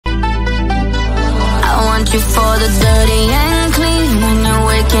you for the dirty and clean. When you're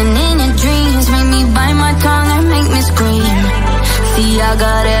waking in your dreams, make me bite my tongue and make me scream. See, I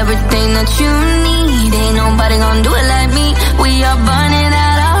got everything that you need. Ain't nobody gonna do it like me. We are burning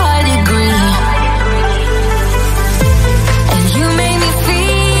at a high degree. And you make me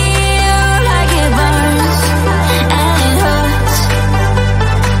feel like it burns and it hurts.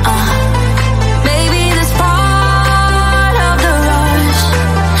 Baby, this part of the rush,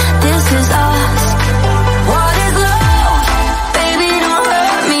 this is us. What is love? Baby, don't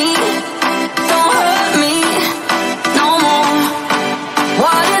hurt me. Don't hurt me no more.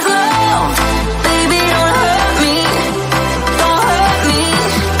 What is love? Baby, don't hurt me. Don't hurt me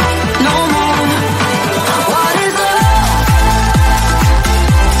no more. What is love?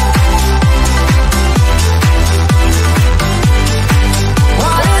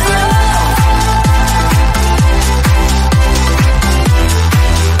 What is love?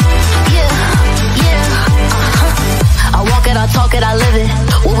 Yeah. I walk it, I talk it, I live it.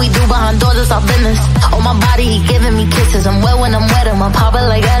 What we do behind doors is our business. On my body, he giving me kisses. I'm wet when I'm wet, I'm popping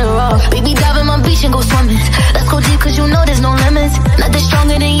like Adderall. Baby, dive in my beach and go swimming. Let's go deep, cause you know there's no limits. Nothing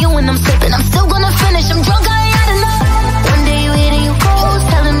stronger than you when I'm sipping. I'm still gonna finish, I'm drunk, I ain't had enough. One day you hit and you close,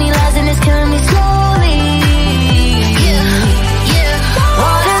 telling me lies and it's killing me slowly. Yeah, yeah.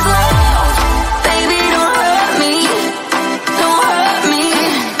 What is love? Baby, don't hurt me. Don't hurt me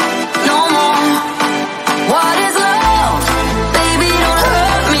no more. What is love? Baby, don't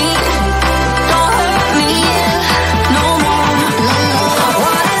hurt me. Don't hurt me no more.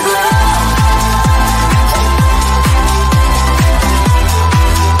 What is love?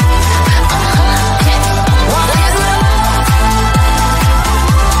 What is love?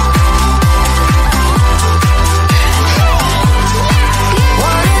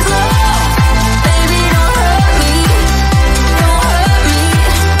 What is love? Baby, don't hurt me. Don't hurt me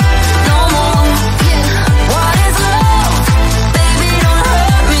no more. What is love? Baby, don't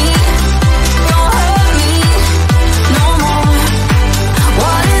hurt me. Don't hurt me no more.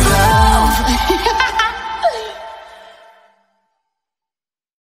 What is love?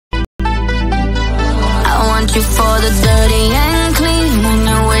 I want you for the dirty and clean. When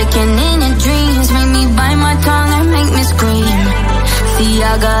you're waking in your dreams, make me bite my tongue and make me scream. See,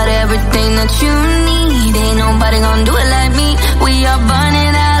 I got everything that you need. Ain't nobody gonna do it like me. We are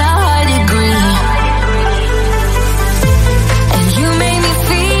burning at a high degree. And you make me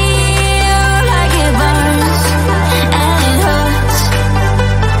feel like it burns and it hurts.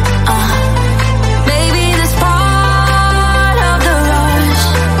 Baby, this part of the rush,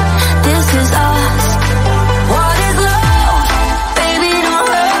 this is us. What is love? Baby, don't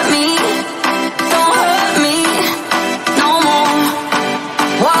hurt me. Don't hurt me no more.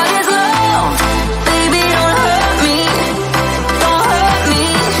 What is love? Baby, don't hurt me. Don't hurt me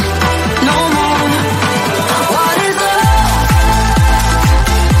no more. What is love?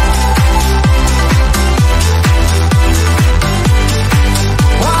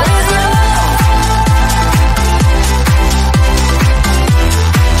 What is love?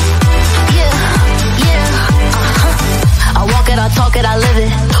 Yeah, yeah. I walk it, I talk it, I live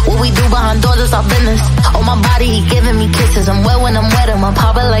it. What we do behind doors is our business. On my body, he giving me kisses. I'm wet when I'm wet, I'm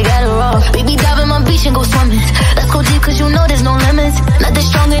popping like Adderall. Baby, dive in my beach and go swimming. Let's go deep, cause you know there's no limits. Nothing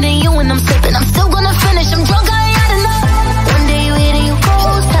stronger than you when I'm sipping. I'm still gonna finish, I'm drunk, I ain't had enough. One day you hit and you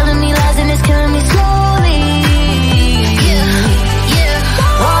close, telling me lies and it's killing me slowly. Yeah, yeah.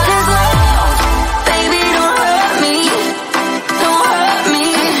 What is love? Baby, don't hurt me. Don't hurt me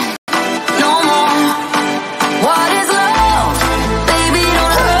no more. What is love? Baby,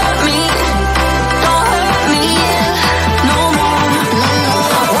 don't hurt me. Don't hurt me no more.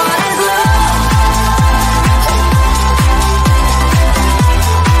 What is love?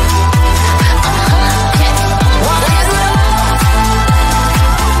 What is love?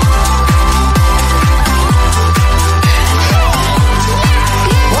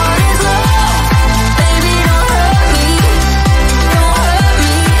 What is love? Baby, don't hurt me. Don't hurt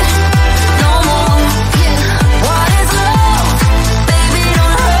me no more. What is love? Baby,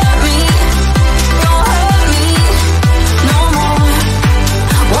 don't hurt me. Don't hurt me no more.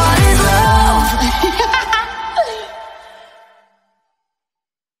 What is love?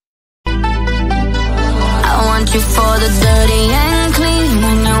 I want you for the dirty and clean.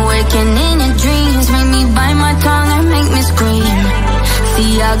 When you're waking in your dreams, make me bite my tongue and make me scream.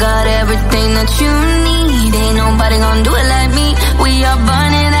 See, I got everything that you need. Ain't nobody gonna do it like me. We are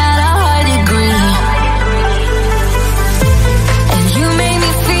burning at a high degree. And you make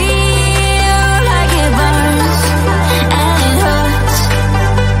me feel like it burns and it hurts.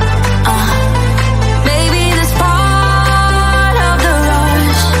 Baby, this part of the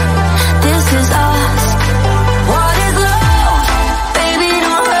rush, this is us.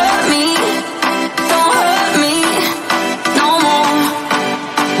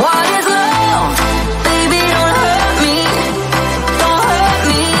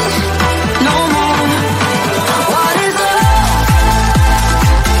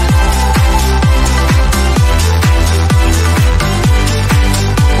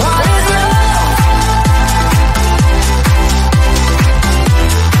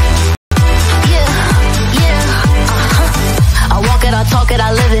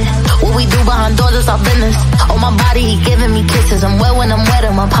 business. On my body, he giving me kisses. I'm wet when I'm wet,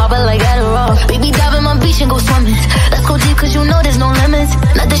 I'm popping like Adderall. Baby, dive in my beach and go swimming. Let's go deep, cause you know there's no limits.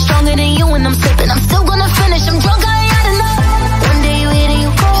 Nothing stronger than you when I'm sipping. I'm still gonna finish, I'm drunk, I ain't had enough. One day you hit and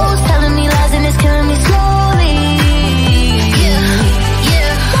you close, telling me lies and it's killing me slowly. Yeah,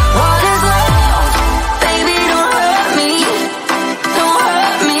 yeah. What is love? Baby, don't hurt me. Don't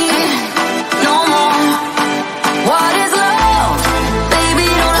hurt me no more. What is love? Baby,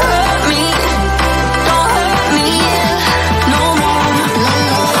 don't hurt me. Don't hurt me no more. No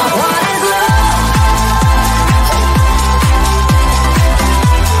more. What is love?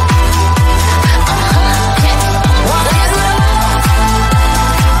 What is love?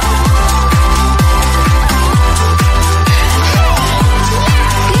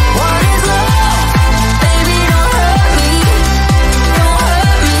 What is love? Baby, don't hurt me. Don't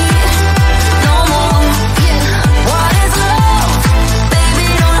hurt me no more. What is love? Baby,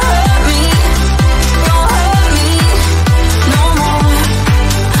 don't hurt me. Don't hurt me no more.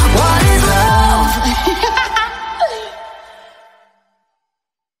 What is love?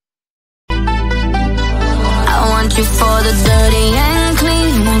 I want you for the dirty and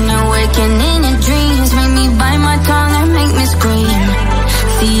clean. When you're waking in your dreams, make me bite my tongue and make me scream.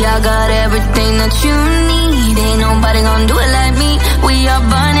 See, I got everything that you need. Ain't nobody gonna do it like me. We are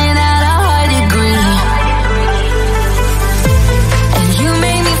burning at a high degree. And you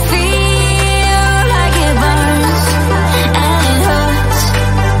make me feel like it burns and it hurts.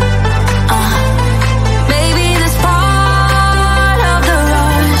 Baby, this part of the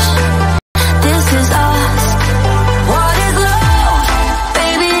rush. This is us. What is love?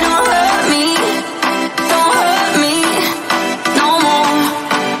 Baby, don't hurt me. Don't hurt me no more.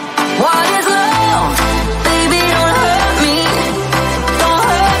 What is love? Baby, don't hurt me. Don't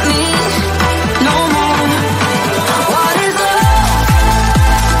hurt me no more. What is love?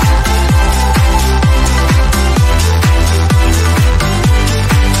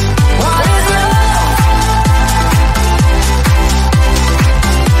 What is love?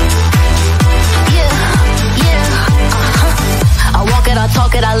 Yeah, yeah, I walk it, I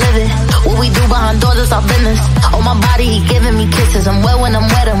talk it, I live it. What we do behind doors is our business. On my body, he giving me kisses. I'm wet when I'm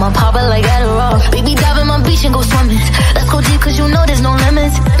wet, I'm popping like Adderall. Baby, dive in my beach and go swimming. Let's go deep, cause you know there's no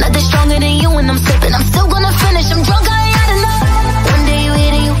limits. Nothing stronger than you when I'm sipping. I'm still gonna finish, I'm drunk, I ain't had enough. One day you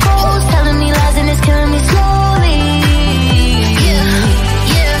hit and you close, telling me lies and it's killing me slowly. Yeah,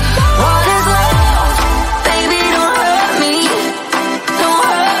 yeah. What is love? Baby, don't hurt me. Don't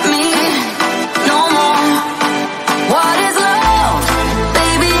hurt me no more. What is love?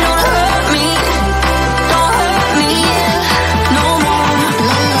 Baby, don't hurt me. Don't hurt me no more.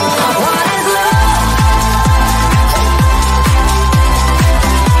 No more. What is love?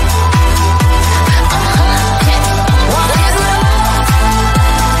 What is love?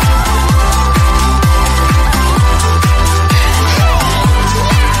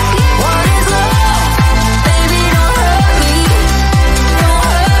 What is love? Baby, don't hurt me. Don't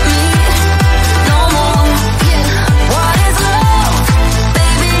hurt me no more. What is love?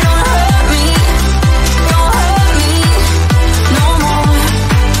 Baby, don't hurt me. Don't hurt me no more.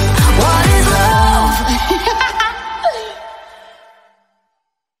 What is love?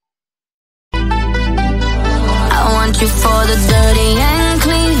 I want you for the dirty and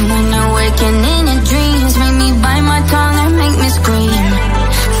clean. When you're waking in your dreams, make me bite my tongue and make me scream.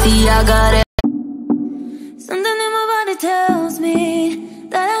 See, I got it. Something in my body tells me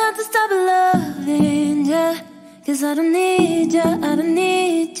that I have to stop loving ya. Cause I don't need ya, I don't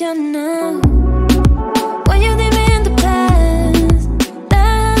need ya now. When you leave me in the past,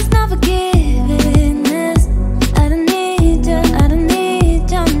 that's not forgiveness. I don't need ya, I don't need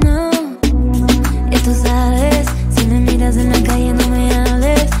ya now. Ya tú sabes, si me miras en la calle no me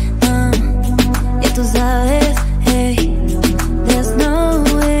hables, no. Ya tú sabes, hey, there's no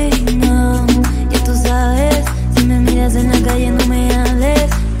way, no. Ya tú sabes, si me miras en la calle no me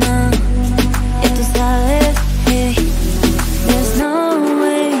hables, no. Ya tú sabes, hey, there's no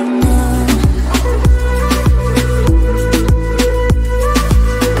way, no.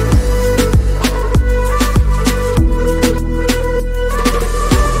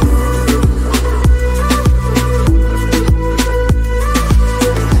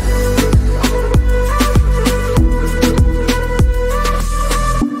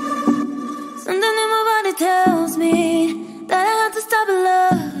 Something in my body tells me that I have to stop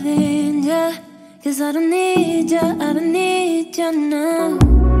loving ya. Cause I don't need ya, I don't need ya now.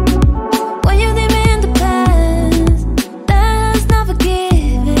 When you leave me in the past, that's not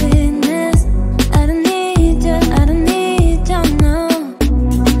forgiveness. I don't need ya, I don't need ya now.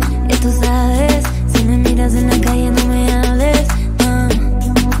 Ya tú sabes, si me miras en la calle no me hables, no.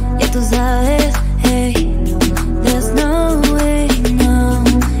 Ya tú sabes, hey,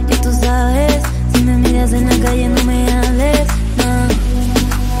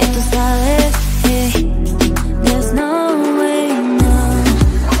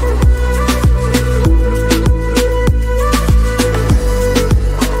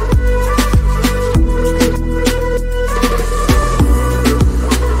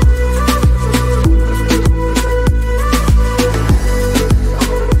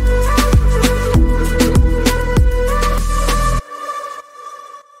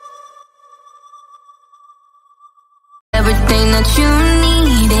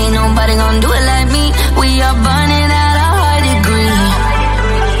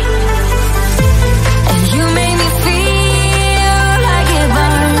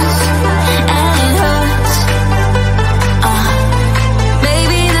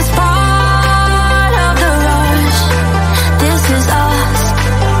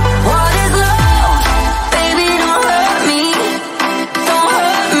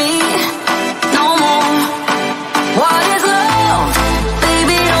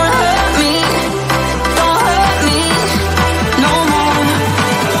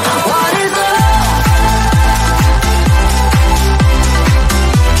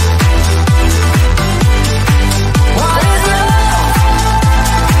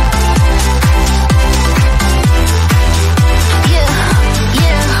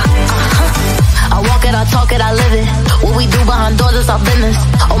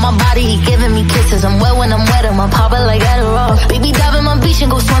 kisses. I'm wet when I'm wet, I'm pop it like Adderall. Baby, dive in my beach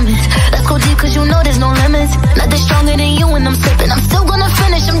and go swimming. Let's go deep cause you know there's no limits. Nothing stronger than you when I'm sipping. I'm still gonna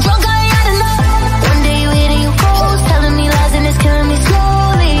finish, I'm drunk, I ain't had enough. One day you hit and you close, telling me lies and it's killing me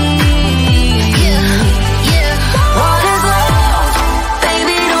slowly. Yeah, yeah. What is love?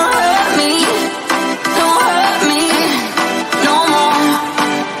 Baby, don't hurt me. Don't hurt me no more.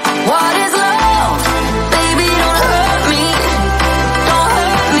 What is love? Baby, don't hurt me. Don't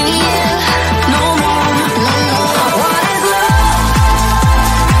hurt me no more. No more. What is love?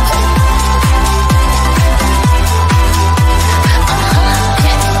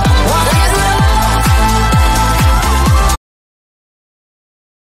 What is love?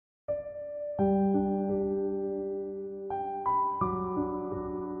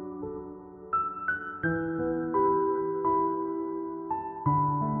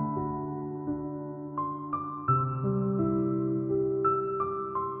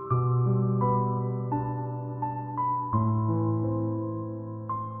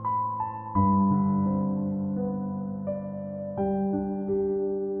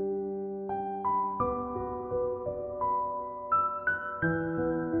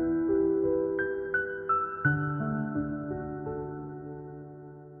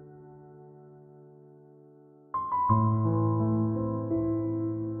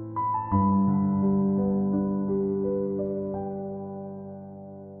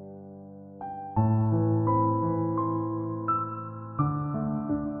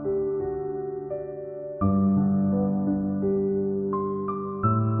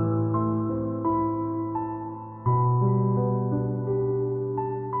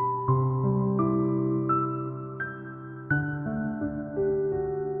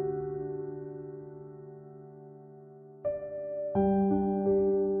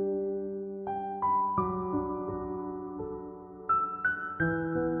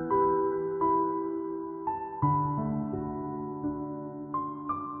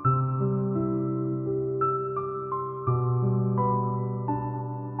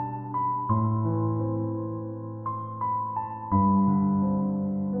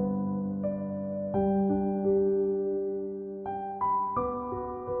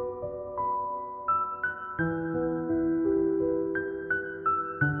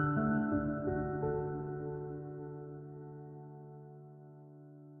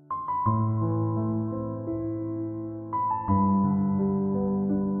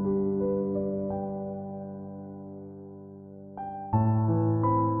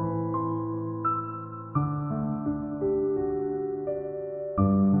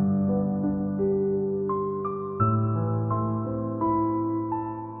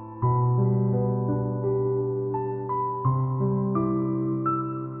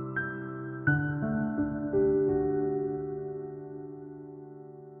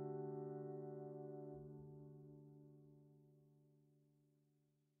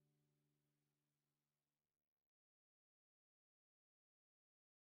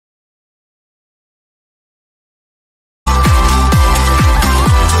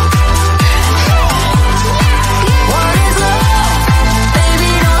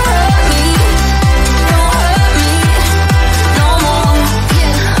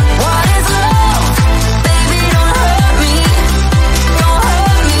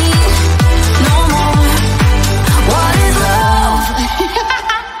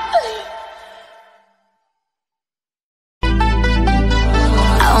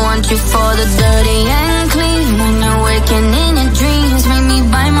 You for the dirty and clean. When you're waking in your dreams, make me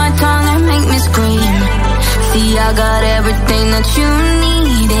bite my tongue and make me scream. See, I got everything that you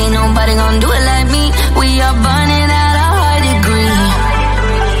need. Ain't nobody gonna do it like me. We are burning at a high degree.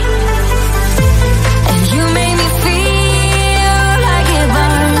 And you make me feel like it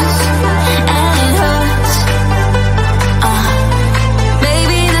burns and it hurts.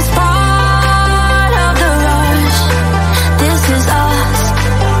 Baby, this part of the rush. This is us.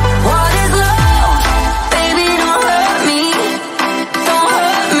 What is love? Baby, don't hurt me. Don't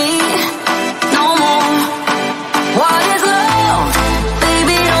hurt me no more. What is love?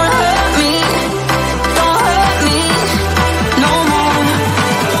 Baby, don't hurt me. Don't hurt me no more.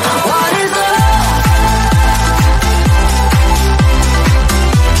 What is love?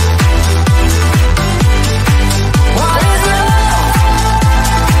 What is love?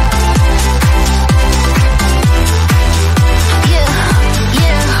 Yeah,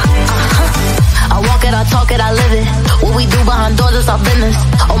 yeah, I walk it, I talk it, I live it. What we do behind doors is our business.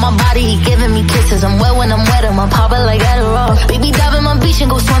 On my body, he